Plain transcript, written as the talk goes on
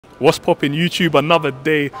What's popping YouTube? Another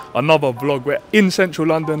day, another vlog. We're in central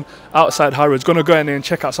London, outside Harrods. Gonna go in there and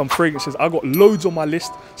check out some fragrances. I got loads on my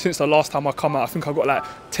list since the last time I come out. I think I got like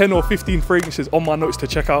 10 or 15 fragrances on my notes to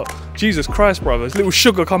check out. Jesus Christ, brothers. Little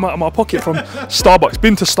sugar come out of my pocket from Starbucks.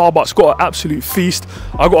 Been to Starbucks, got an absolute feast.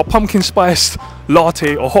 I got a pumpkin spiced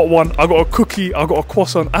latte, a hot one. I got a cookie, I got a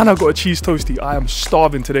croissant, and I got a cheese toasty. I am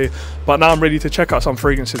starving today, but now I'm ready to check out some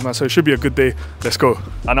fragrances, man. So it should be a good day. Let's go.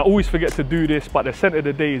 And I always forget to do this, but the scent of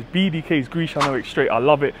the day is BDK's Guerlain extrait. I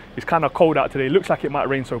love it. It's kind of cold out today. Looks like it might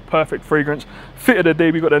rain, so perfect fragrance. Fit of the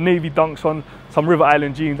day, we got the navy dunks on, some River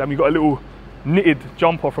Island jeans, and we got a little knitted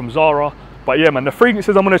jumper from Zara. But yeah, man, the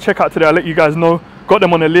fragrances I'm gonna check out today, I'll let you guys know. Got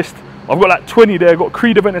them on the list. I've got like 20 there. Got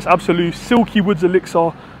Creed Aventus Absolute, Silky Woods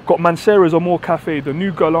Elixir, got Mancera's Amore Cafe, the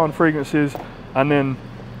new Guerlain fragrances, and then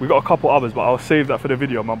we got a couple others, but I'll save that for the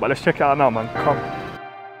video, man. But let's check it out now, man. Come.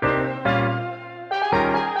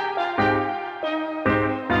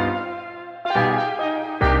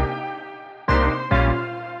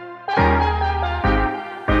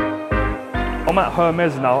 I'm at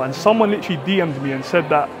Hermes now, and someone literally DM'd me and said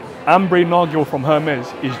that Ambre Narguil from Hermes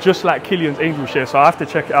is just like Kilian's Angel Share, so I have to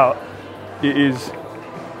check it out. It is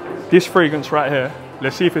this fragrance right here.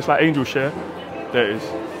 Let's see if it's like Angel Share. There it is.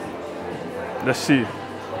 Let's see.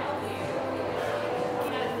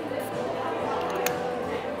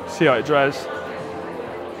 See how it dries.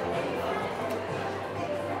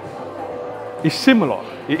 It's similar.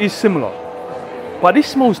 It is similar. But this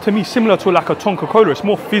smells to me similar to like a Tonka Cola. It's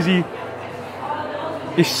more fizzy.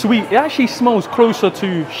 It's sweet. It actually smells closer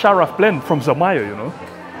to Sharaf Blend from Zamaya, you know.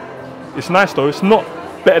 It's nice though. It's not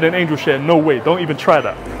better than Angel Share. No way. Don't even try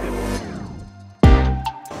that.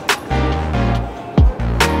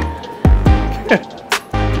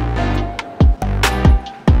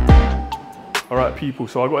 Alright people,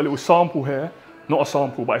 so I got a little sample here. Not a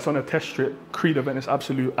sample, but it's on a test strip. Creed Aventus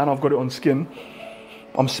Absolute, and I've got it on skin.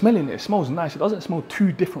 I'm smelling it. It smells nice. It doesn't smell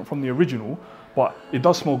too different from the original, but it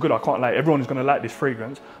does smell good. I can't lie. Everyone is going to like this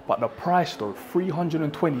fragrance. But the price though,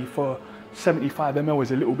 320 for 75 ml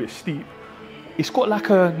is a little bit steep. It's got like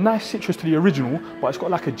a nice citrus to the original, but it's got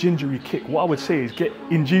like a gingery kick. What I would say is get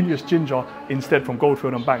Ingenious Ginger instead from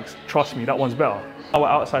Goldfield and Banks. Trust me, that one's better. Now we're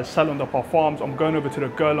outside Salon De Parfums. I'm going over to the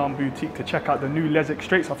Guerlain boutique to check out the new Les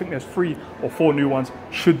Extraits. I think there's 3 or 4 new ones.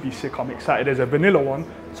 Should be sick. I'm excited. There's a vanilla one.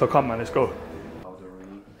 So come man, let's go.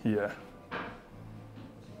 Yeah.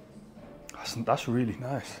 That's really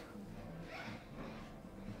nice.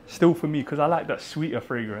 Still for me, because I like that sweeter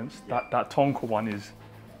fragrance, yeah. that Tonka one is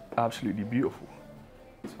absolutely beautiful.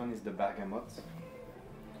 This one is the bergamot.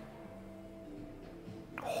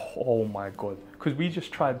 Oh my god. Because we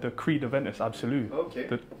just tried the Creed Aventus Absolute. Okay.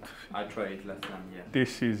 I tried it last time, yeah.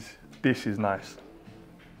 This is nice.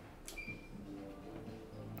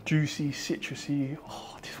 Juicy, citrusy.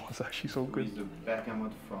 Oh, this one's actually so good. This is the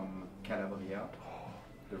bergamot from Calabria,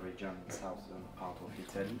 the region southern part of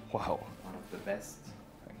Italy. Wow. One of the best.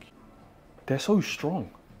 Thank you. They're so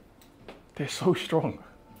strong. They're so strong.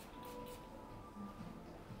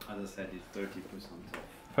 As I said, it's 30%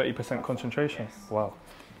 off. 30% concentration? Yes. Wow.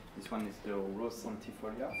 This one is the Rose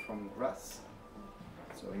Centifolia from Grasse.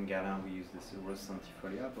 So in Guerlain we use this Rose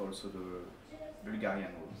Centifolia, but also the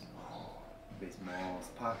Bulgarian rose. It's more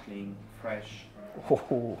sparkling, fresh.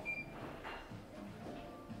 Oh,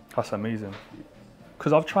 that's amazing.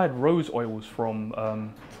 Because I've tried rose oils from,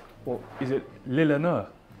 what is it, Guerlain?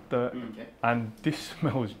 Okay. And this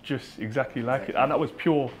smells just exactly like it. And that was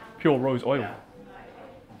pure rose oil. Yeah.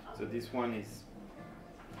 So this one is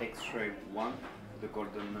extrait 1, the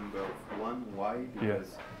golden number of 1. Why?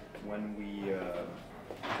 Because when we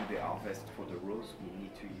do the harvest for the rose, we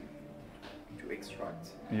need to extract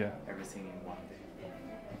everything in one day.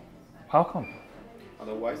 How come?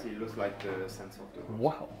 Otherwise, it looks like the sense of the rose.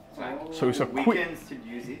 Wow. Like, so it's a we quick. We can still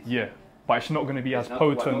use it. Yeah, but it's not going to be as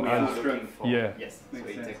potent as. Yeah. Yes. So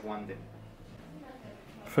it takes one day.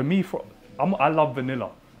 For me, I love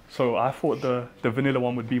vanilla, so I thought the vanilla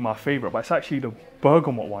one would be my favorite, but it's actually the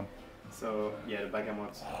bergamot one. So yeah, the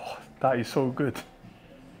bergamot. Oh, that is so good.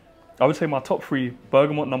 I would say my top 3: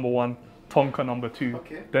 bergamot number 1. Tonka number 2,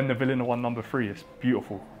 then the vanilla one number 3. It's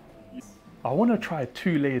beautiful. I want to try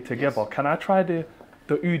 2 layered together. Yes. Can I try the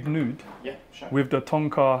Oud Nude? Yeah, sure. With the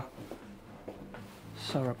Tonka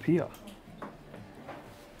Sarapia.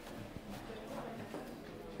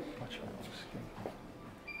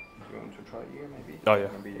 You want to try here maybe? Oh yeah.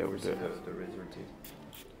 Maybe yeah, we'll do it. The result.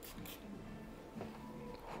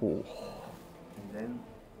 Oh. And then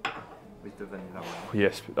with the vanilla one.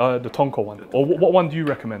 Yes, the Tonka one. Or what one do you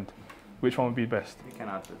recommend? Which one would be best? You can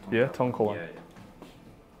add the Tonka. Yeah, Tonka one. Yeah.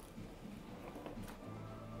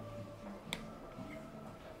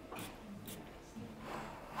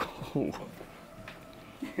 Ooh.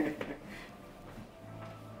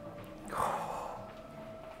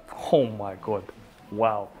 Oh my God.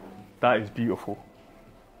 Wow. That is beautiful.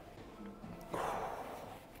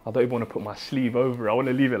 I don't even want to put my sleeve over it. I want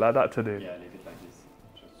to leave it like that today. Yeah, leave it like this,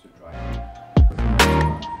 just to dry.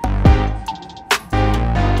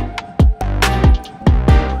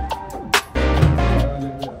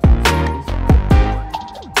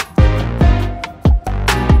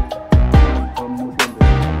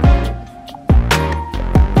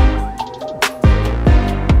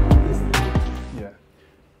 Yeah.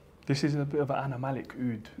 This is a bit of an animalic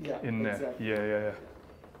oud in there. Exactly. Yeah.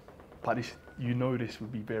 But this, you know, this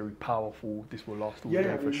would be very powerful. This will last all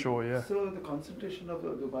day for sure. Yeah. So the concentration of the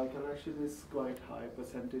Dubai collection is quite high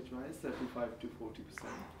percentage-wise, 35 to 40%.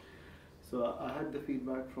 So I had the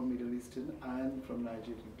feedback from Middle Eastern and from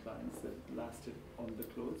Nigerian clients that lasted on the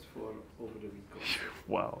clothes for over a week.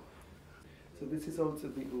 Wow. So this is also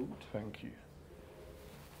the oud. Thank you.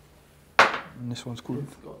 And this one's called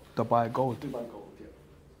It's got Dubai Gold. Dubai Gold, yeah.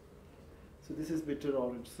 So this is bitter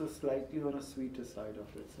orange, so slightly on a sweeter side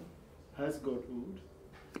of it. So has got oud.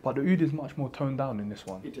 But the oud is much more toned down in this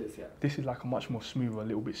one. It is, yeah. This is like a much more smoother, a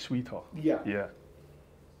little bit sweeter. Yeah. Yeah.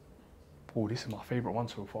 Oh, this is my favourite one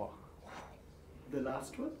so far. The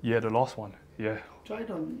last one? Yeah, the last one. Yeah. Try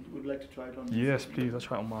it on. Would like to try it on? Yes, please. I'll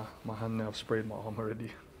try it on my hand now. I've sprayed my arm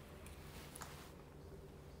already.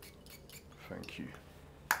 Thank you.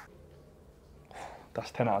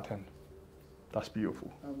 That's 10 out of 10. That's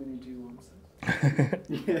beautiful. How many do you want, sir?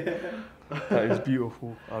 That is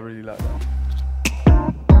beautiful. I really like that.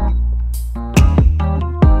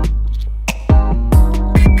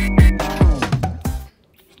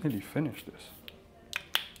 Just nearly finished this.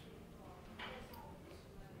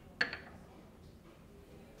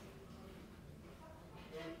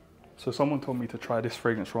 So someone told me to try this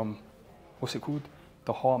fragrance from, what's it called?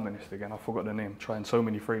 The Harmonist again. I forgot the name. Trying so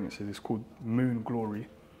many fragrances. It's called Moon Glory.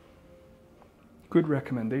 Good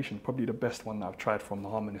recommendation, probably the best one that I've tried from the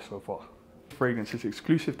Harmonist so far. Fragrance is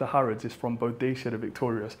exclusive to Harrods, it's from Bodacia the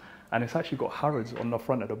Victorious, and it's actually got Harrods on the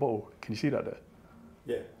front of the bottle. Can you see that there?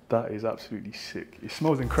 Yeah. That is absolutely sick. It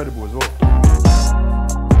smells incredible as well.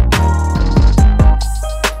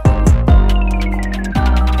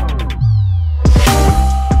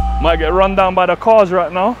 Might get run down by the cars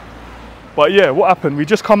right now. But yeah, what happened? We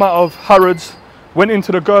just come out of Harrods, went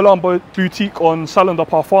into the Guerlain boutique on Salon De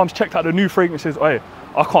Parfums, checked out the new fragrances. Hey,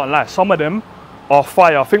 I can't lie, some of them are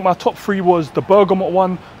fire. I think my top 3 was the bergamot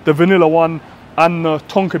one, the vanilla one, and the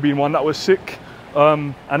tonka bean one. That was sick.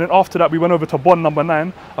 And then after that, we went over to Bond number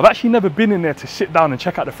 9. I've actually never been in there to sit down and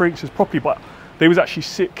check out the fragrances properly, but they was actually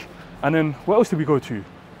sick. And then what else did we go to?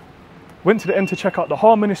 Went to the end to check out the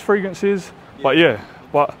Harmonist fragrances. But yeah,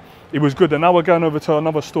 it was good. And now we're going over to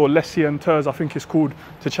another store, Les Sienteurs, I think it's called,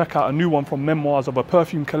 to check out a new one from Memoirs of a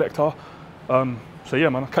Perfume Collector. So yeah,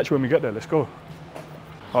 man, I'll catch you when we get there. Let's go.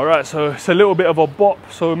 All right, so it's a little bit of a bop.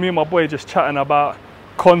 So me and my boy just chatting about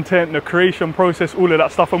content, the creation process, all of that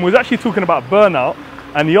stuff. And we was actually talking about burnout.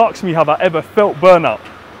 And he asked me, have I ever felt burnout?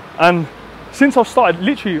 And since I've started,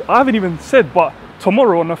 literally, I haven't even said, but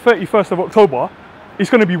tomorrow on the 31st of October, it's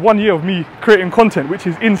going to be 1 year of me creating content, which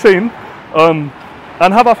is insane.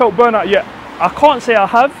 And have I felt burnout yet? I can't say I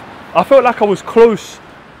have. I felt like I was close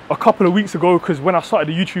a couple of weeks ago because when I started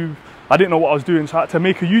the YouTube, I didn't know what I was doing. So I had to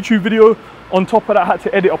make a YouTube video. On top of that, I had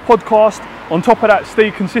to edit a podcast. On top of that,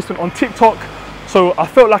 stay consistent on TikTok. So I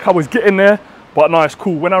felt like I was getting there, but no, it's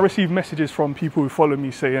cool. When I receive messages from people who follow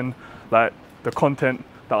me saying like the content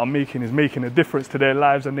that I'm making is making a difference to their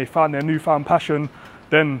lives and they found their newfound passion,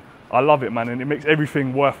 then I love it, man. And it makes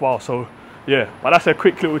everything worthwhile. So yeah, but that's a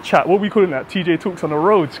quick little chat. What are we calling that? TJ Talks on the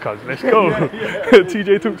Roads, cuz. Let's go.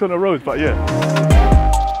 TJ Talks on the Roads, but yeah.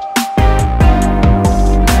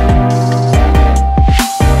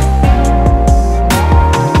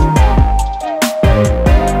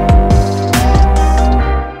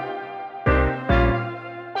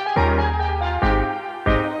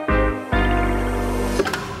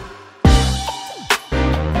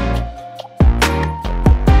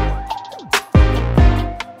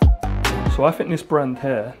 So I think this brand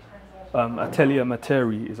here, Atelier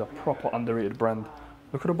Materi, is a proper underrated brand.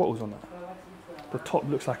 Look at the bottles on that. The top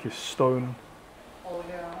looks like it's stone.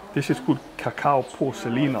 This is called Cacao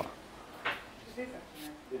Porcelina. It's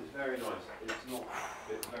very nice.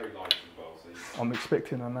 It's very light as well. So I'm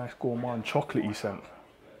expecting a nice gourmand chocolatey scent.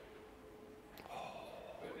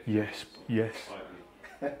 Yes, yes.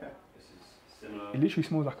 this is similar. It literally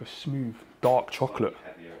smells like a smooth, dark chocolate.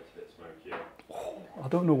 Heavier, it's a bit smokier. I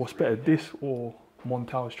don't know what's better, this or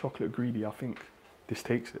Montal's chocolate greedy. I think this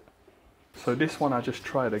takes it. So this one I just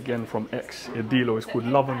tried again from Edilo. It's called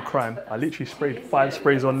Love and Crime. I literally sprayed 5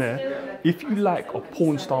 sprays on there. If you like a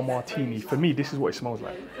porn star martini, for me this is what it smells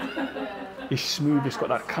like. It's smooth, it's got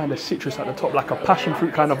that kind of citrus at the top, like a passion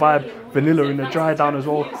fruit kind of vibe. Vanilla in the dry down as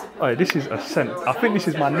well. Oh, this is a scent. I think this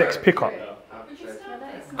is my next pickup.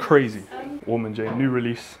 Crazy. Woman Jane, new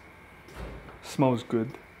release. Smells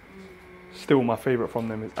good. Still my favourite from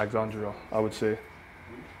them is Alexandria, I would say.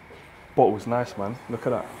 Bottle's nice, man. Look at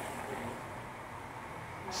that.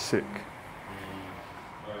 Sick.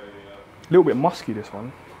 A little bit musky, this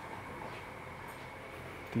one.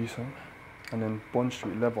 Decent. And then Bond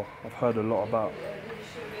Street Leather, I've heard a lot about.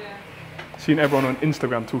 Seen everyone on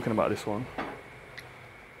Instagram talking about this one.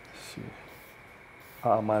 Let's see.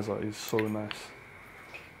 Atomizer is so nice.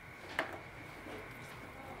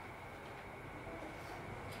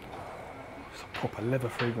 It's a proper leather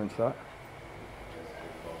fragrance, that.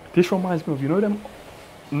 This reminds me of, you know them,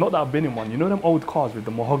 not that I've been in one, you know them old cars with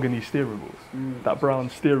the mahogany steering wheels? That brown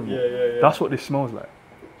steering wheel? Yeah. That's what this smells like.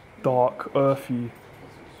 Dark, earthy,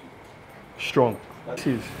 strong.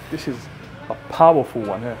 This is a powerful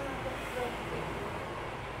one here.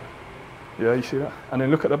 Yeah, you see that? And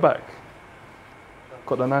then look at the back.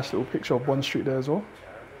 Got the nice little picture of Bond Street there as well.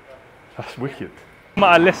 That's wicked.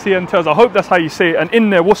 I hope that's how you say it. And in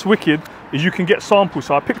there, what's wicked is you can get samples.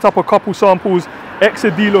 So I picked up a couple samples.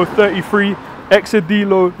 Exedilo 33,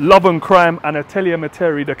 Exedilo Love and Crime, and Atelier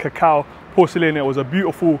Materi, the cacao porcelain. It was a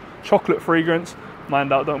beautiful chocolate fragrance.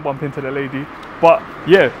 Mind out, don't bump into the lady. But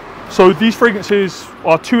yeah, so these fragrances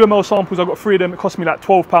are 2 ml samples. I got 3 of them. It cost me like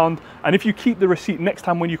 £12. And if you keep the receipt next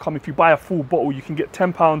time when you come, if you buy a full bottle, you can get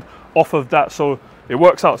 £10 off of that. So it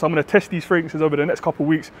works out. So I'm going to test these fragrances over the next couple of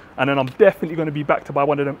weeks, and then I'm definitely going to be back to buy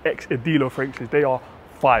one of them Exedilo fragrances. They are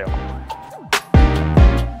fire.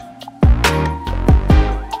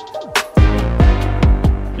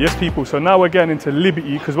 Yes, people, so now we're getting into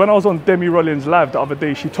Liberty, because when I was on Demi Rollins live the other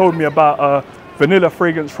day, she told me about a vanilla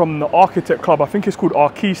fragrance from the Architect Club. I think it's called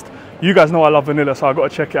Arquiste. You guys know I love vanilla, so I got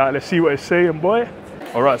to check it out. Let's see what it's saying, boy.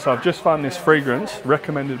 All right, so I've just found this fragrance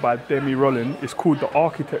recommended by Demi Rollins. It's called the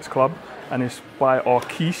Architects Club, and it's by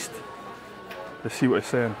Arquiste. Let's see what it's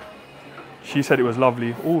saying. She said it was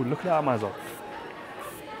lovely. Oh, look at that, Maza.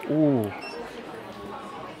 Oh,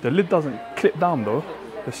 the lid doesn't clip down though.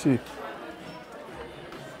 Let's see.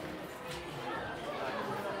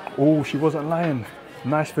 Oh, she wasn't lying.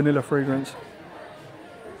 Nice vanilla fragrance.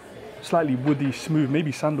 Slightly woody, smooth,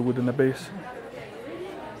 maybe sandalwood in the base.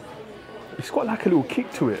 It's got like a little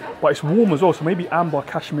kick to it, but it's warm as well, so maybe amber,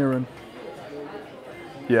 cashmere, and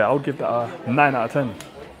yeah, I'll give that a 9 out of 10.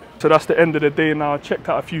 So that's the end of the day now. I checked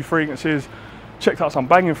out a few fragrances, checked out some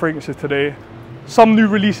banging fragrances today. Some new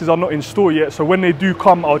releases are not in store yet, so when they do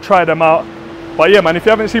come, I'll try them out. But yeah, man, if you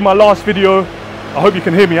haven't seen my last video, I hope you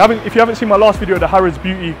can hear me. If you haven't seen my last video, the Harrods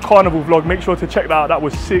Beauty Carnival vlog, make sure to check that out. That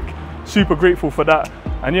was sick. Super grateful for that.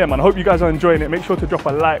 And yeah, man, I hope you guys are enjoying it. Make sure to drop a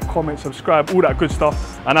like, comment, subscribe, all that good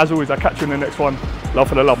stuff. And as always, I'll catch you in the next one. Love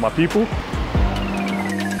for the love, my people.